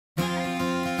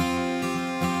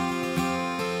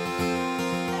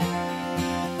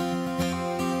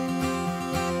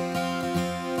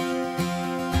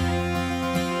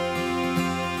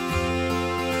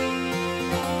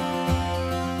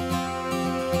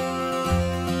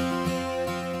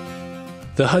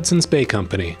The Hudson's Bay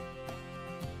Company.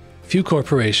 Few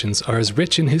corporations are as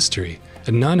rich in history,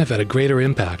 and none have had a greater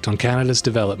impact on Canada's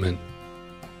development.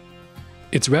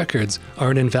 Its records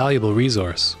are an invaluable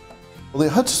resource. Well, the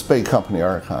Hudson's Bay Company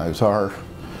archives are,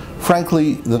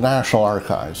 frankly, the national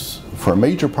archives for a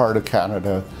major part of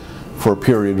Canada for a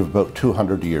period of about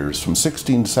 200 years, from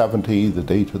 1670, the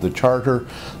date of the Charter,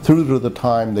 through to the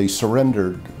time they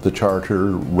surrendered the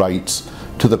Charter rights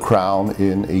to the Crown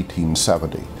in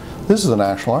 1870. This is the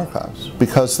National Archives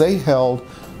because they held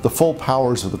the full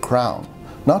powers of the Crown,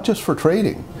 not just for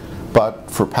trading,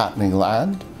 but for patenting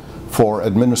land, for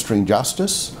administering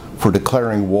justice, for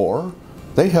declaring war.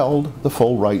 They held the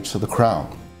full rights of the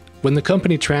Crown. When the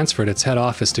company transferred its head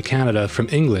office to Canada from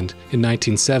England in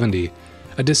 1970,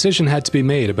 a decision had to be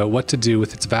made about what to do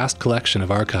with its vast collection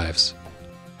of archives.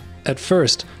 At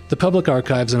first, the Public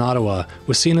Archives in Ottawa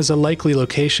was seen as a likely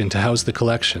location to house the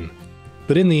collection.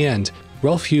 But in the end,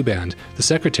 Rolf Huband, the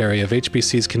secretary of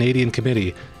HBC's Canadian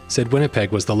Committee, said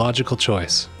Winnipeg was the logical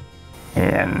choice.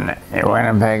 In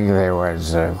Winnipeg, there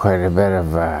was quite a bit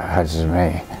of Hudson's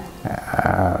Bay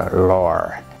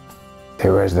lore.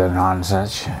 There was the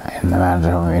Nonsuch in the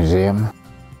Manitoba Museum.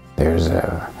 There's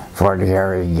a Fort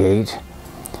Garry Gate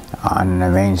on the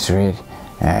Main Street,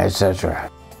 etc.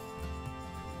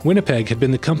 Winnipeg had been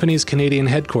the company's Canadian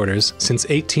headquarters since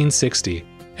 1860,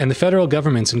 and the federal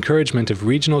government's encouragement of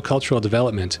regional cultural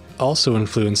development also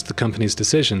influenced the company's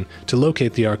decision to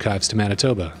locate the archives to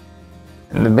Manitoba.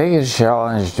 The biggest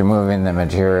challenge to moving the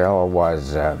material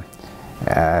was where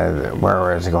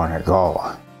was it going to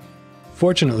go.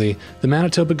 Fortunately, the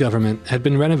Manitoba government had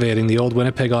been renovating the old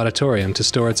Winnipeg Auditorium to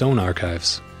store its own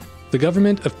archives. The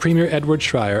government of Premier Edward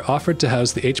Schreyer offered to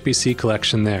house the HBC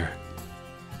collection there.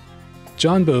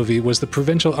 John Bovey was the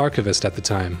provincial archivist at the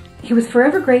time. He was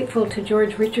forever grateful to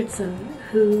George Richardson,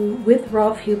 who, with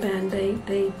Rolf Huband,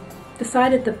 they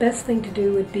decided the best thing to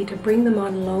do would be to bring them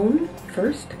on loan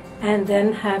first, and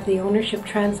then have the ownership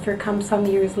transfer come some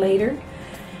years later.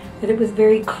 But it was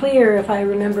very clear, if I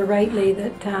remember rightly,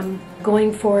 that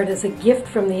going for it as a gift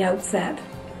from the outset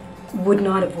would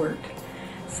not have worked.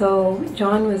 So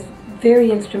John was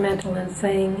very instrumental in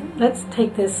saying, let's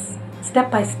take this step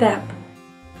by step.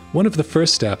 One of the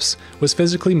first steps was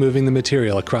physically moving the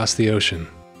material across the ocean.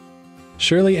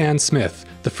 Shirley Ann Smith,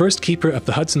 the first keeper of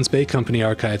the Hudson's Bay Company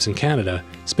archives in Canada,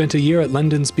 spent a year at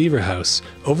London's Beaver House,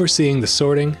 overseeing the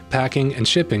sorting, packing, and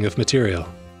shipping of material.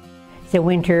 The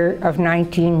winter of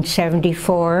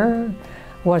 1974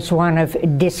 was one of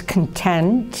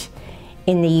discontent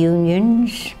in the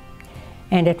unions,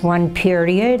 and at one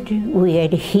period we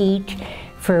had heat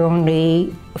for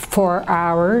only 4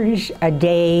 hours a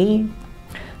day.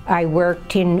 I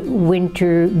worked in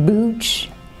winter boots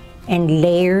and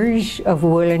layers of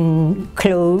woolen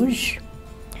clothes.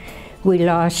 We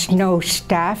lost no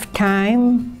staff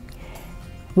time.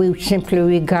 We simply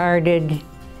regarded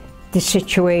the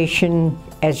situation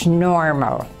as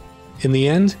normal. In the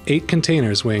end, 8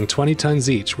 containers weighing 20 tons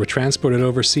each were transported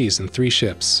overseas in 3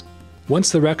 ships. Once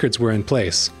the records were in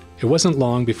place, it wasn't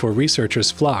long before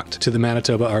researchers flocked to the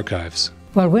Manitoba archives.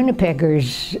 Well,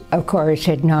 Winnipeggers, of course,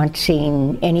 had not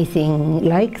seen anything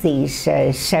like these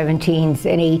 17th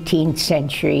and 18th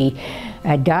century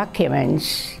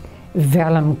documents,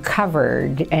 vellum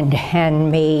covered and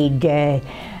handmade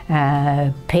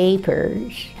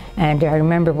papers. And I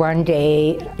remember one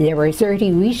day there were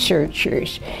 30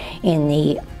 researchers in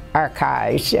the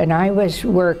archives, and I was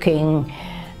working,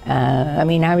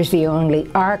 I was the only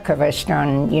archivist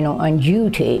on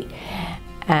duty.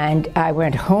 And I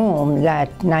went home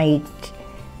that night,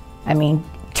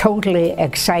 totally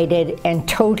excited and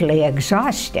totally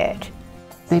exhausted.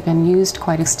 They've been used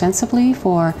quite extensively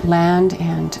for land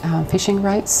and fishing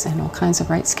rights and all kinds of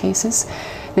rights cases.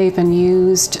 They've been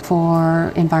used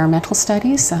for environmental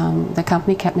studies. The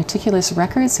company kept meticulous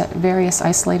records at various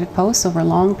isolated posts over a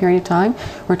long period of time.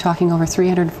 We're talking over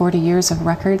 340 years of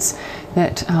records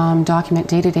that document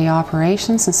day-to-day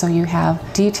operations, and so you have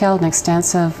detailed and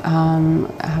extensive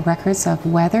records of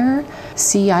weather,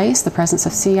 sea ice, the presence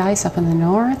of sea ice up in the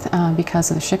north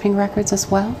because of the shipping records as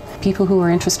well. People who are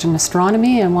interested in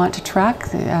astronomy and want to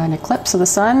track an eclipse of the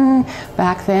sun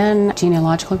back then,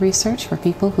 genealogical research for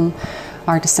people who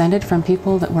are descended from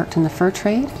people that worked in the fur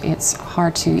trade. It's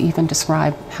hard to even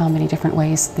describe how many different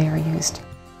ways they are used.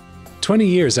 20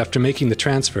 years after making the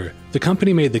transfer, the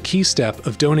company made the key step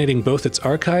of donating both its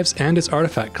archives and its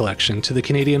artifact collection to the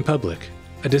Canadian public.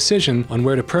 A decision on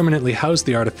where to permanently house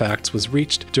the artifacts was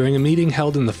reached during a meeting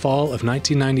held in the fall of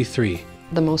 1993.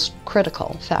 The most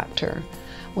critical factor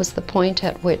was the point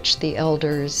at which the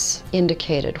elders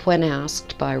indicated, when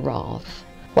asked by Rolf,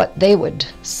 what they would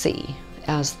see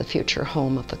as the future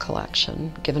home of the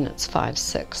collection, given its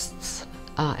 5/6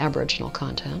 Aboriginal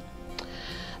content.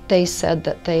 They said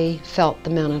that they felt the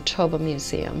Manitoba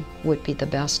Museum would be the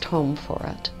best home for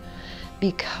it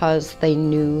because they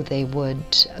knew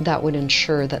that would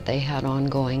ensure that they had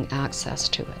ongoing access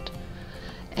to it.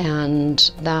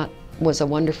 And that was a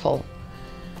wonderful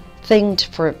thing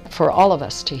for all of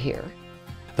us to hear.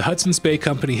 The Hudson's Bay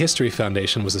Company History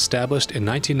Foundation was established in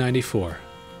 1994.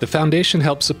 The foundation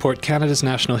helps support Canada's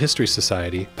National History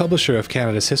Society, publisher of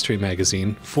Canada's History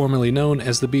magazine, formerly known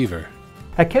as The Beaver.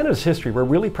 At Canada's History, we're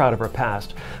really proud of our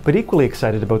past, but equally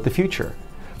excited about the future.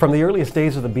 From the earliest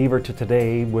days of The Beaver to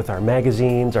today, with our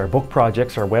magazines, our book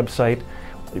projects, our website,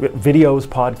 videos,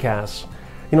 podcasts,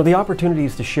 the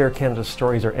opportunities to share Canada's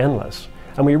stories are endless,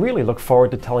 and we really look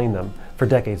forward to telling them for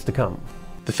decades to come.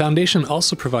 The foundation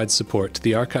also provides support to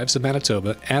the Archives of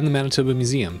Manitoba and the Manitoba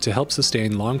Museum to help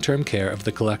sustain long-term care of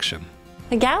the collection.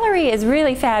 The gallery is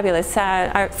really fabulous.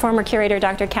 Our former curator,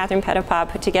 Dr. Catherine Pettipaw,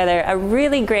 put together a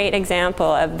really great example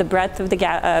of the breadth of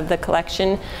the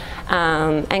collection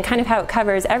and kind of how it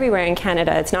covers everywhere in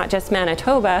Canada. It's not just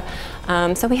Manitoba.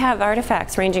 So we have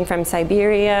artifacts ranging from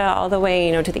Siberia all the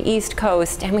way to the East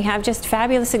Coast, and we have just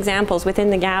fabulous examples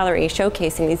within the gallery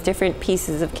showcasing these different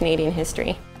pieces of Canadian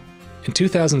history. In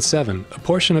 2007, a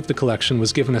portion of the collection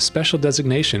was given a special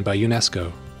designation by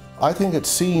UNESCO. I think it's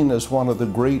seen as one of the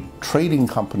great trading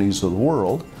companies of the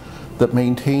world that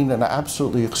maintain an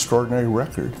absolutely extraordinary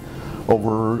record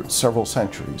over several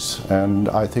centuries. And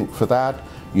I think for that,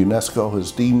 UNESCO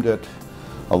has deemed it,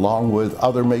 along with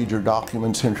other major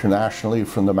documents internationally,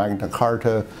 from the Magna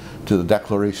Carta to the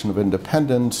Declaration of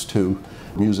Independence to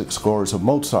music scores of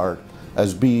Mozart,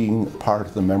 as being part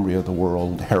of the Memory of the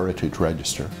World Heritage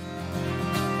Register.